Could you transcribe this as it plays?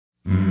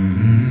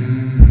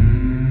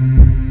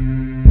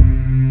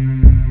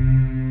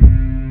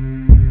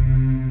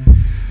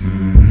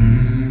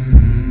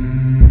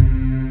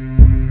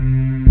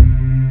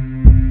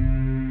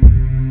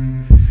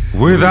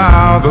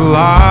without the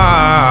light,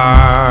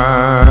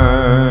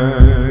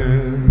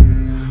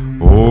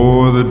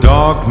 or the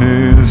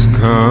darkness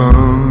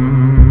come.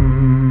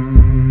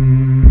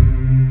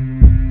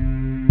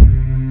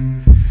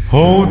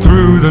 Hold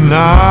through the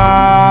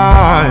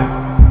night,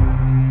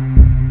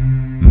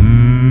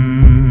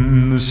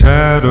 the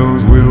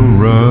shadows will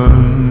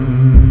run.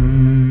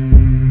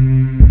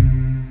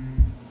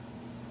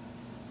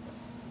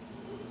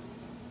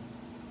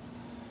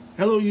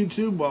 Hello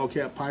YouTube,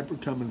 Wildcat Piper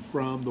coming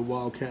from the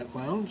Wildcat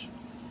Lounge.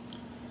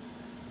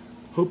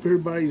 Hope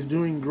everybody's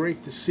doing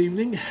great this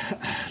evening.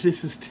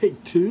 This is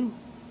take two.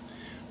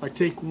 My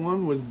take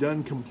one was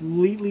done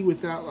completely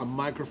without a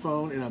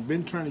microphone, and I've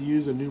been trying to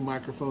use a new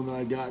microphone that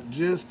I got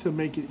just to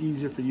make it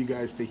easier for you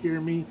guys to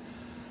hear me.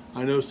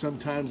 I know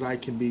sometimes I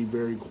can be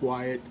very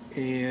quiet,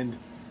 and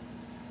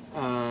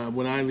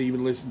when I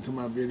even listen to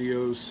my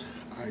videos,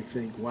 I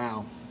think,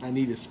 wow, I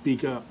need to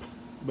speak up.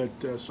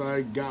 But so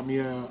I got me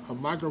a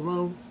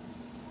microphone,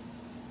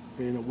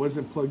 and it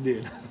wasn't plugged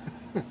in.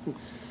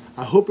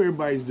 I hope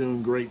everybody's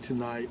doing great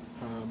tonight.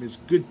 It's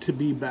good to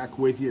be back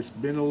with you. It's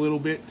been a little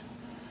bit.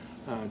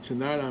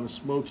 Tonight I'm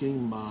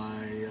smoking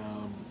my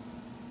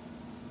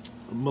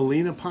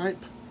Molina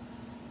pipe.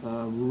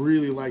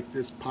 Really like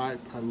this pipe.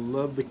 I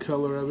love the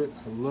color of it.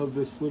 I love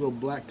this little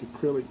black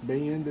acrylic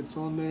band that's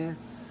on there.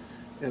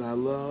 And I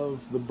love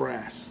the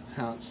brass,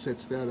 how it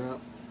sets that up.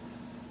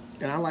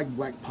 And I like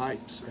black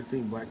pipes. I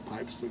think black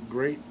pipes look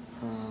great.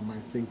 I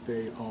think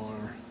they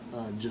are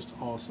just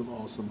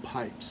awesome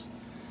pipes.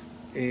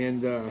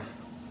 And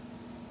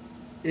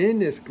in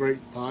this great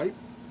pipe,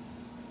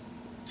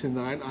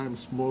 tonight I'm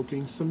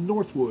smoking some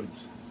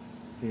Northwoods.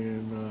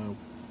 And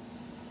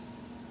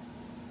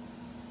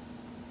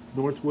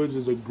Northwoods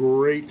is a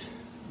great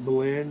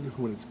blend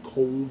when it's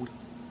cold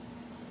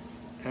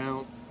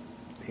out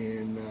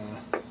and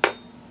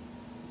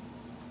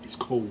it's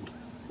cold.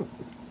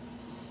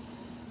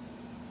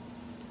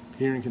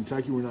 Here in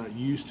Kentucky, we're not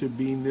used to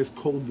being this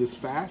cold this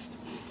fast,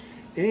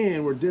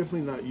 and we're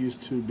definitely not used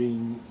to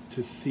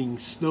seeing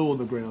snow on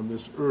the ground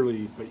this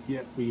early, but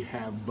yet we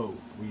have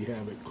both. We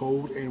have it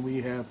cold, and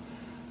we have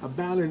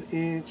about an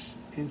inch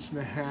and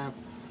a half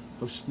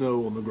of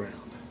snow on the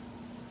ground.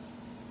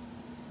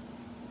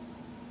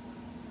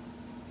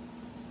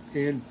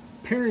 And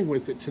pairing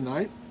with it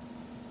tonight,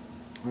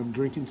 I'm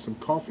drinking some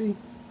coffee.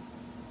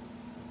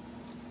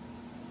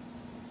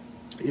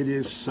 It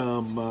is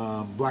some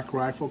Black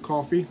Rifle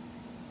coffee.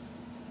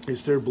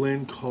 It's their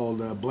blend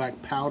called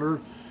Black Powder,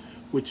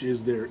 which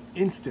is their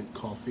instant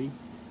coffee,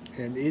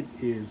 and it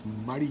is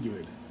mighty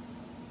good.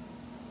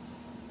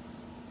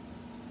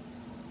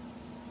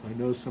 I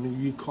know some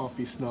of you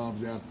coffee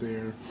snobs out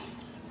there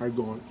are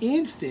going,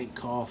 instant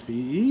coffee,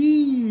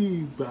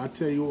 eee! But I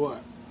tell you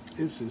what,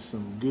 this is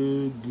some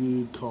good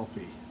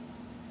coffee.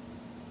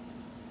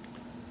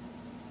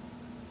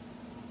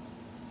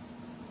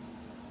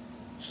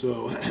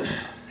 So,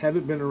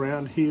 haven't been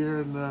around here,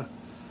 and I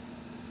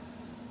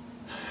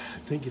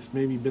think it's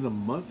maybe been a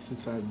month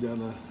since I've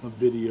done a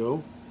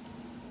video.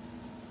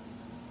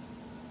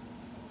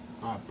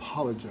 I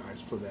apologize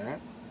for that.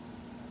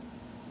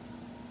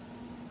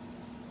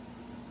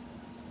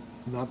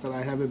 Not that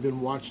I haven't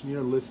been watching you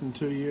or listening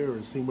to you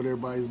or seeing what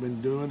everybody's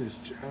been doing. It's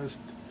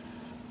just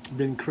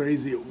been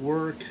crazy at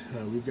work.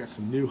 We've got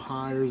some new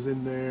hires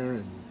in there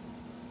and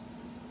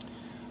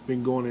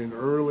been going in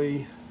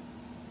early.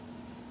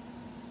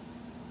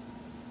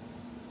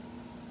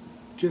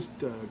 Just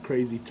a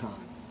crazy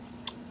time.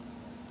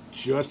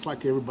 Just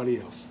like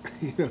everybody else.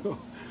 You know,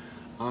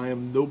 I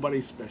am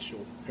nobody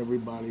special.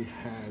 Everybody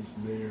has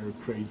their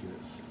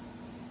craziness.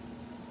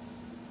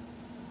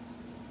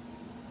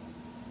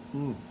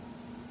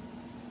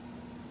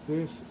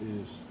 This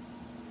is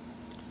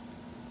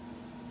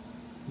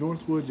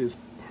Northwoods is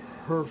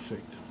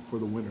perfect for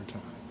the winter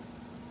time.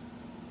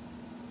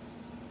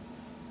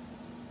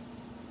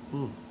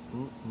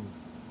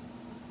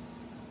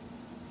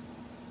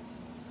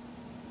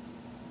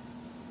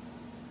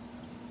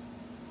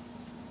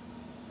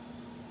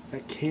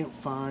 That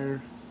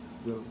campfire,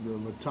 the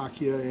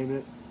Latakia in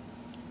it,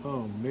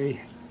 oh man.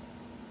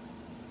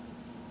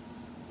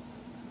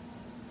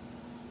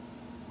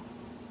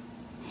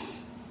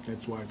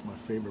 That's why it's my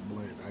favorite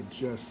blend. I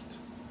just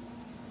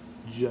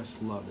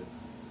love it.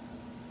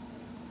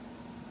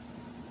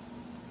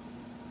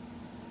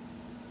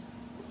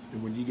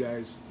 And when you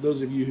guys,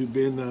 those of you who've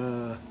been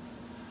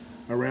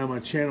around my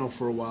channel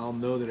for a while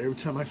know that every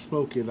time I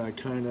smoke it, I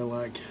kind of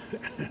like,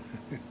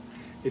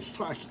 it's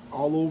like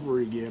all over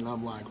again.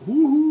 I'm like,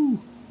 woohoo!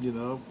 You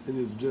know, it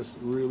is just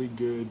really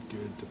good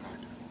tobacco.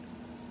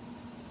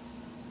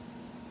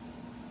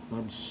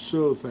 I'm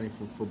so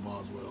thankful for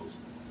Boswell's.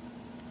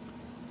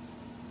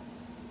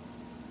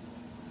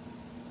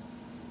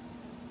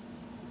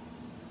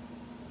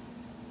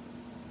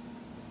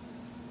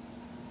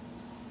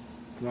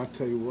 And I'll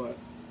tell you what,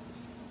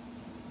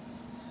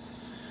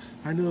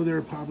 I know there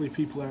are probably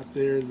people out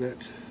there that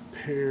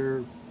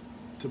pair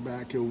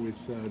tobacco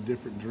with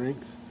different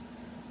drinks.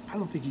 I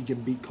don't think you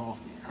can beat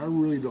coffee. I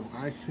really don't.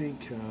 I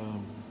think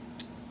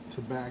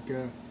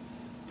tobacco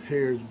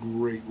pairs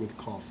great with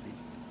coffee.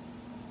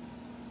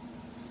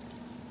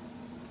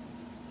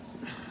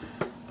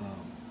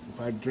 If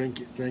I drink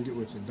it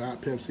with a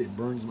Diet Pepsi, it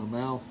burns my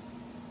mouth.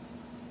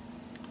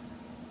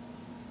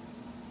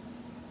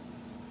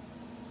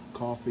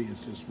 Coffee is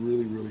just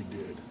really, really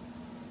good.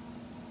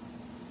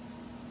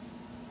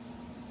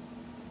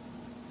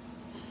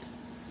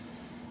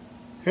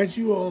 As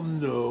you all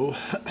know,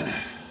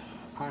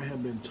 I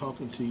have been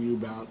talking to you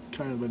about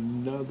kind of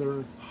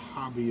another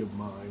hobby of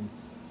mine,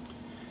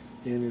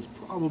 and it's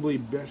probably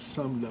best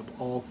summed up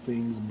all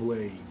things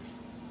blades.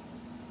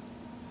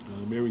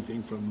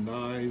 Everything from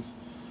knives.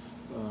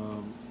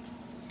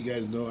 You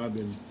guys know I've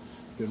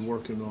been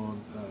working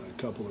on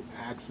a couple of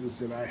axes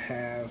that I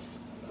have.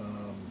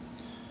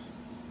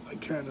 I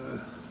kind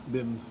of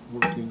been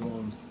working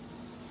on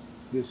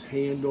this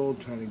handle,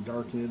 trying to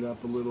darken it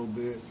up a little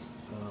bit.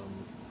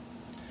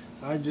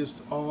 I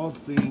just all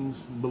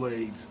things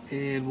blades,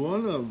 and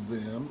one of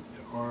them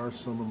are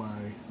some of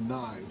my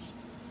knives.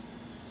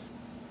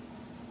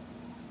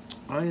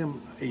 I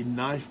am a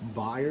knife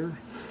buyer,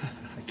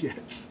 I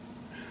guess.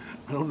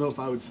 I don't know if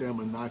I would say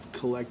I'm a knife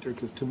collector,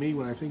 because to me,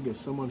 when I think of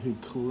someone who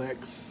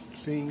collects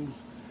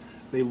things,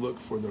 they look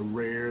for the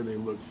rare, they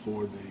look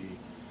for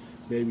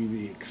maybe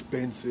the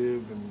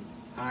expensive, and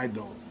I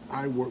don't.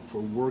 I work for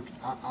work.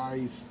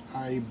 I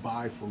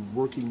buy for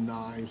working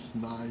knives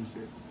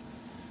that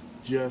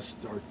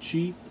just are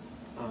cheap,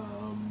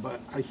 but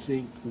I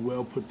think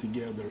well put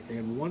together.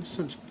 And one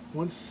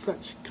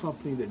such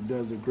company that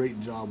does a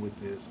great job with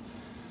this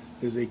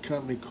is a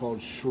company called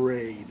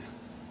Schrade,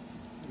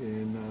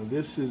 and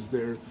this is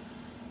their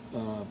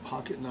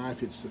pocket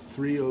knife. It's the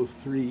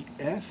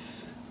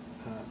 303S,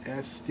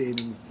 S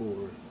standing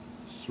for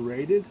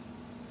serrated.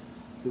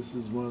 This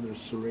is one of their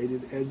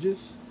serrated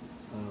edges.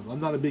 I'm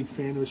not a big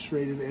fan of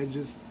serrated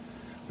edges.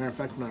 Matter of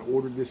fact, when I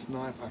ordered this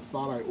knife, I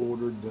thought I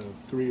ordered the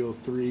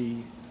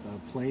 303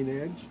 plain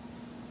edge.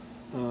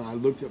 I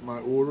looked at my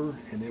order,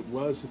 and it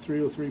was the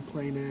 303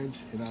 plain edge,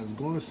 and I was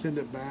going to send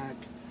it back.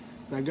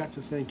 And I got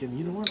to thinking,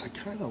 you know what? I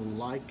kind of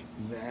like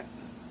that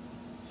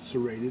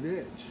serrated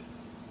edge.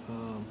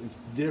 It's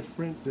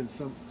different than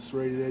some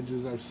serrated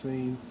edges I've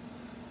seen.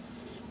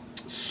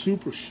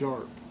 Super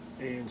sharp,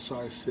 and so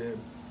I said,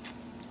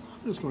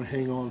 I'm just going to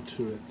hang on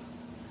to it.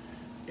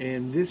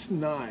 And this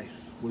knife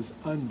was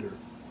under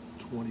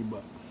 20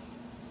 bucks.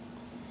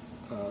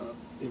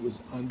 It was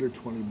under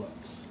 20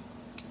 bucks.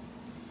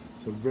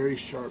 It's a very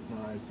sharp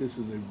knife. This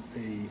is a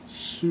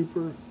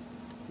super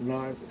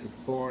knife as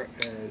far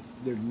as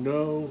there's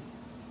no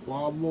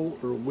wobble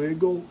or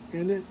wiggle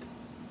in it.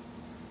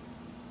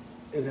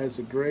 It has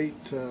a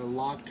great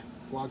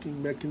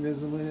locking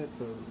mechanism in it,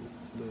 the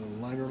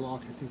liner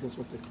lock, I think that's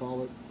what they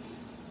call it.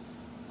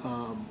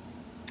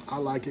 I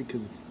like it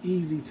because it's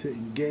easy to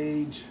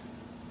engage.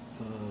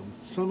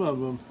 Some of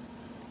them,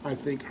 I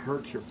think,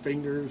 hurt your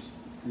fingers,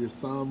 your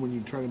thumb when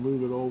you try to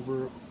move it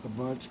over a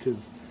bunch,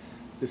 because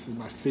this is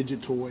my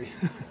fidget toy.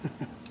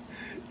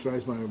 It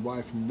drives my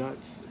wife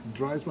nuts. It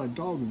drives my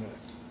dog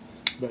nuts.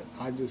 But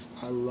I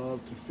love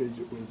to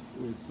fidget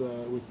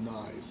with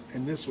knives.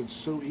 And this one's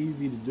so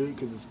easy to do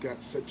because it's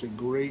got such a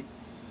great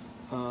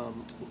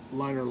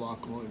liner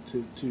lock on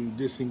it to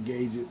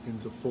disengage it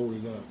and to fold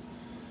it up.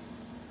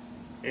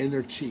 And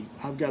they're cheap.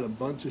 I've got a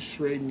bunch of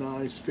Schrade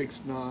knives,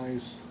 fixed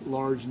knives,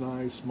 large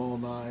knives, small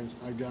knives.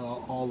 I've got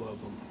all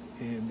of them,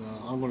 and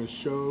I'm going to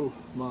show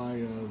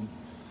my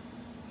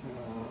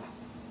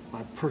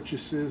my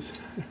purchases.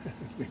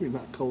 Maybe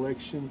not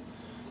collection,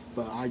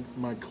 but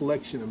my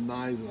collection of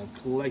knives that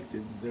I've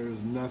collected. There's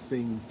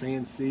nothing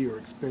fancy or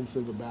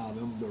expensive about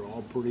them. They're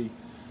all pretty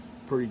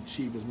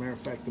cheap. As a matter of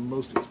fact, the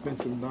most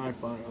expensive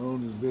knife I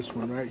own is this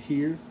one right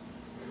here.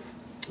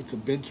 It's a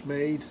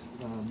Benchmade.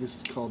 This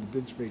is called the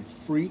Benchmade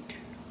Freak.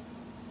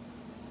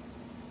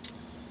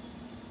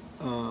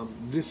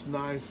 This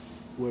knife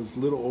was a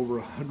little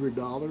over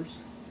 $100,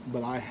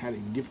 but I had a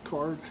gift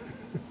card.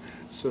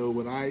 So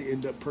when I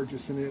end up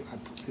purchasing it,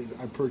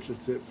 I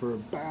purchased it for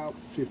about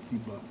 50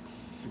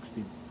 bucks,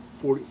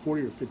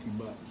 40 or 50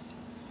 bucks.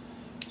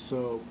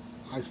 So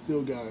I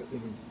still got it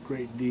at a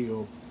great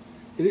deal.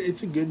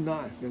 It's a good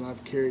knife, and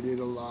I've carried it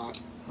a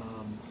lot.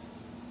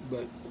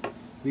 But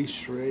these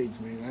Schrades,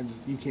 man,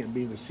 you can't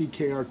beat the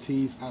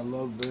CKRTs. I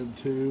love them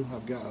too.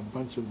 I've got a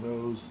bunch of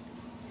those.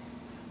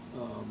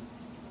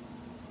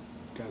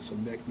 Got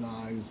some neck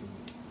knives and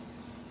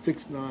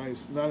fixed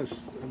knives. I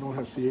don't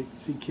have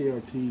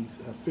CKRT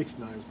fixed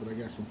knives, but I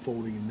got some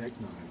folding and neck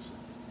knives.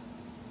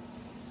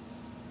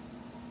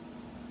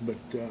 But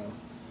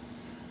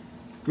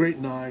great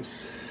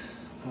knives.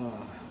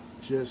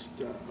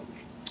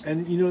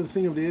 And you know, the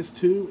thing of it is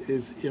too,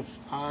 is if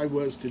I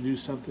was to do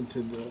something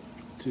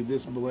to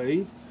this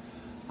blade,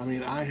 I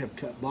mean, I have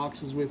cut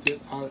boxes with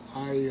it.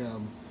 I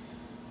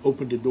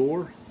opened a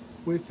door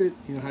with it.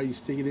 You know how you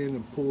stick it in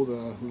and pull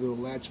the little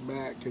latch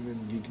back, and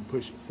then you can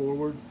push it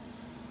forward.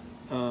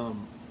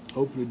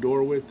 Opened the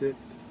door with it.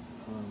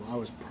 I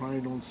was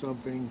prying on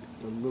something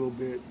a little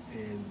bit,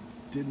 and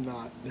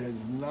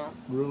has not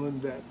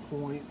ruined that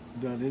point,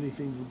 done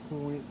anything to the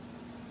point.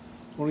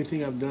 Only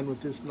thing I've done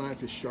with this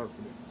knife is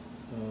sharpen it.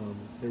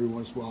 Every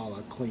once in a while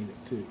I clean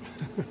it too.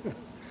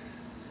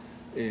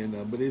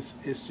 And but it's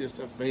just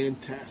a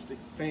fantastic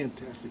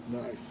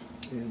knife.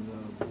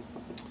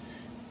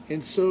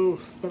 And so,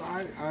 but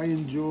I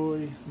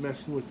enjoy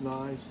messing with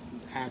knives,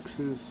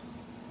 axes.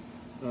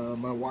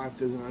 My wife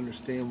doesn't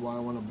understand why I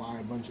want to buy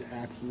a bunch of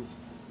axes.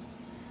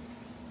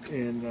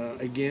 And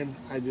again,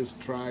 I just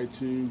try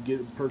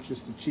to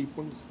purchase the cheap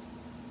ones.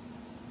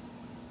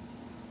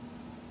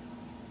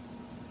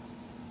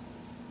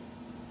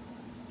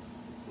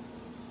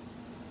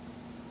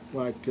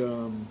 Like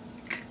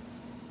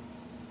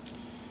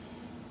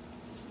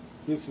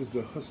this is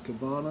the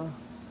Husqvarna.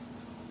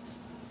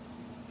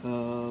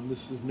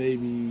 This is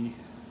maybe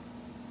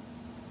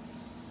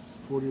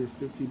 40 or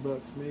 50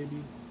 bucks,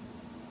 maybe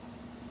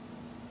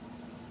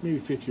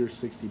 50 or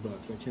 60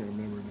 bucks. I can't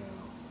remember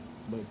now,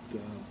 but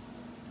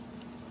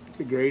it's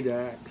a great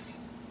axe,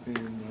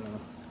 and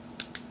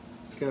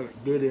it's got a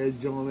good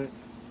edge on it.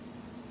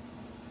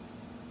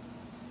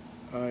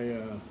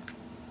 I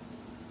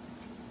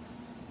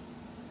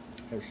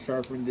have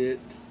sharpened it,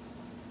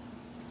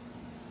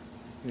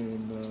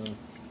 and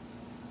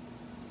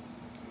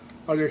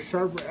are there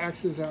sharper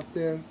axes out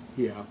there?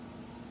 Yeah,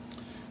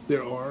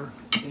 there are,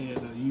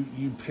 and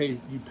you pay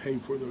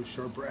for those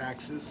sharper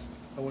axes.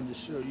 I wanted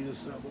to show you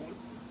this other one.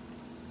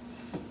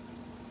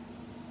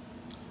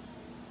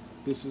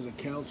 This is a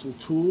Council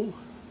tool.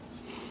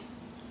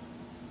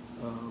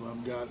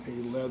 I've got a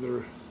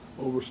leather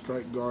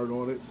overstrike guard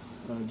on it,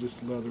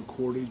 just leather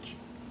cordage.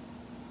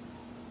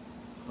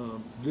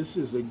 This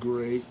is a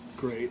great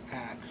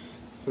axe,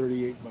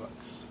 38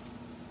 bucks.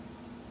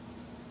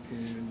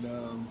 And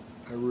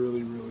I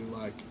really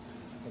like it.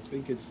 I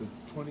think it's a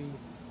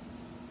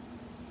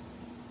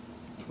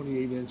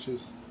 28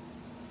 inches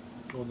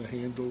on the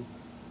handle.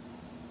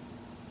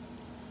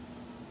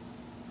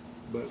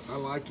 But I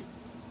like it.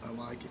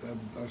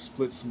 I've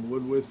split some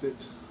wood with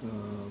it.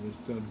 It's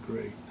done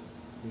great,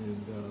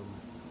 and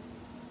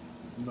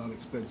not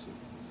expensive.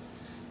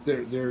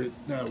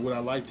 Now, would I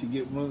like to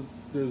get one?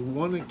 There's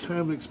one kind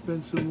of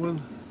expensive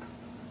one.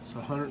 It's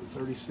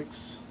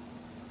 136.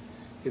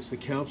 It's the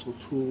Council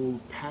Tool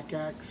Pack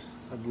Axe.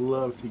 I'd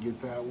love to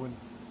get that one,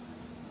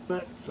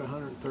 but it's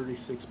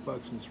 136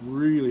 bucks, and it's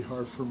really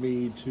hard for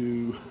me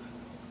to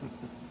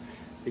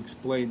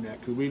explain that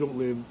because we don't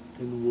live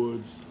in the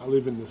woods. I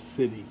live in the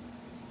city,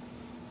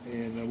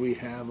 and we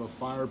have a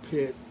fire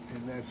pit,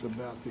 and that's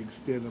about the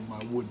extent of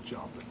my wood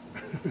chopping.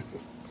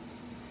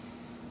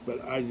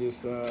 But I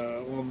just,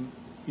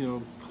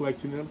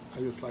 collecting them, I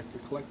just like to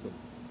collect them.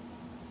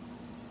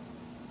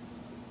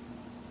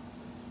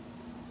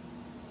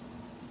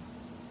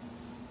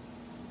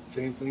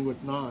 Same thing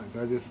with knives.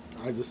 I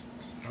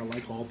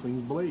like all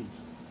things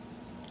blades.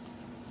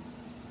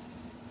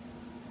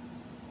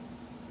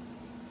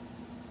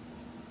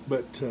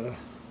 But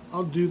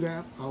I'll do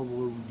that. I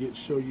will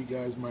show you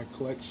guys my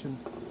collection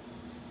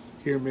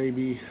here.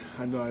 Maybe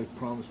I know I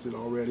promised it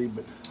already,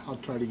 but I'll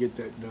try to get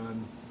that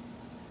done.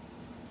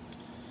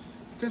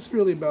 But that's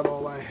really about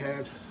all I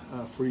had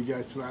for you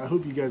guys tonight. I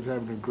hope you guys are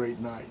having a great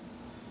night.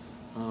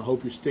 I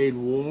hope you're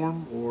staying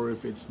warm, or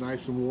if it's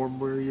nice and warm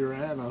where you're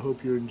at, I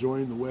hope you're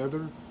enjoying the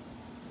weather.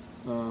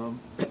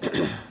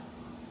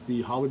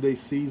 The holiday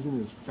season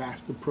is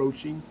fast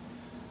approaching,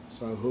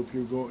 so I hope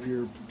you've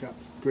got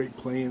great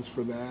plans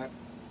for that.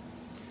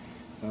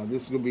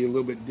 This is going to be a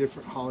little bit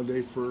different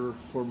holiday for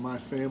my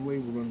family.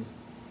 We're going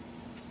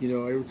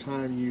to, every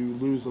time you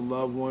lose a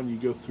loved one, you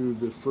go through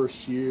the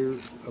first year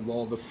of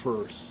all the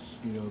firsts.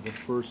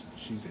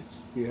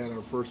 We had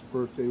our first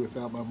birthday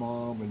without my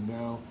mom, and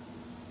now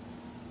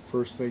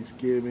first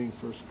Thanksgiving,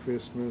 first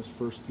Christmas,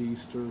 first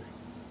Easter.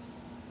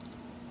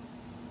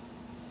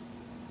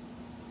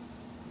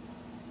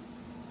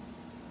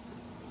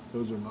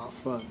 Those are not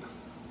fun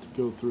to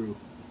go through.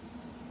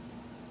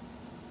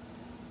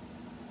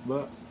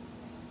 But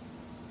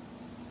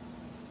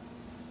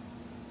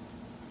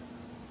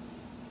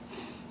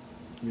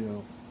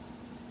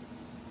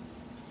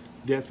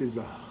death is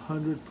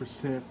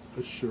 100%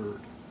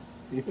 assured.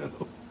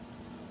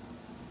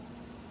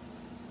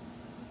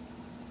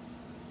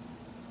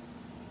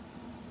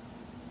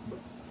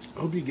 I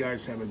hope you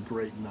guys have a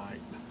great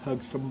night.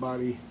 Hug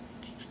somebody,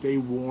 stay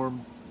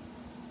warm.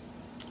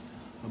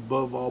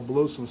 Above all,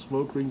 blow some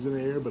smoke rings in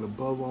the air, but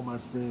above all, my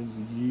friends,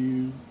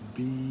 you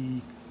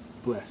be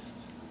blessed.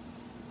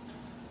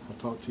 I'll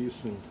talk to you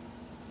soon.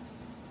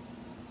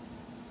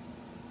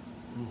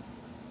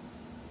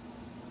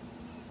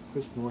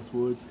 This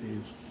Northwoods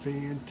is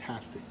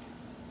fantastic.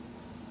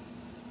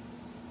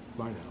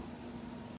 Bye now.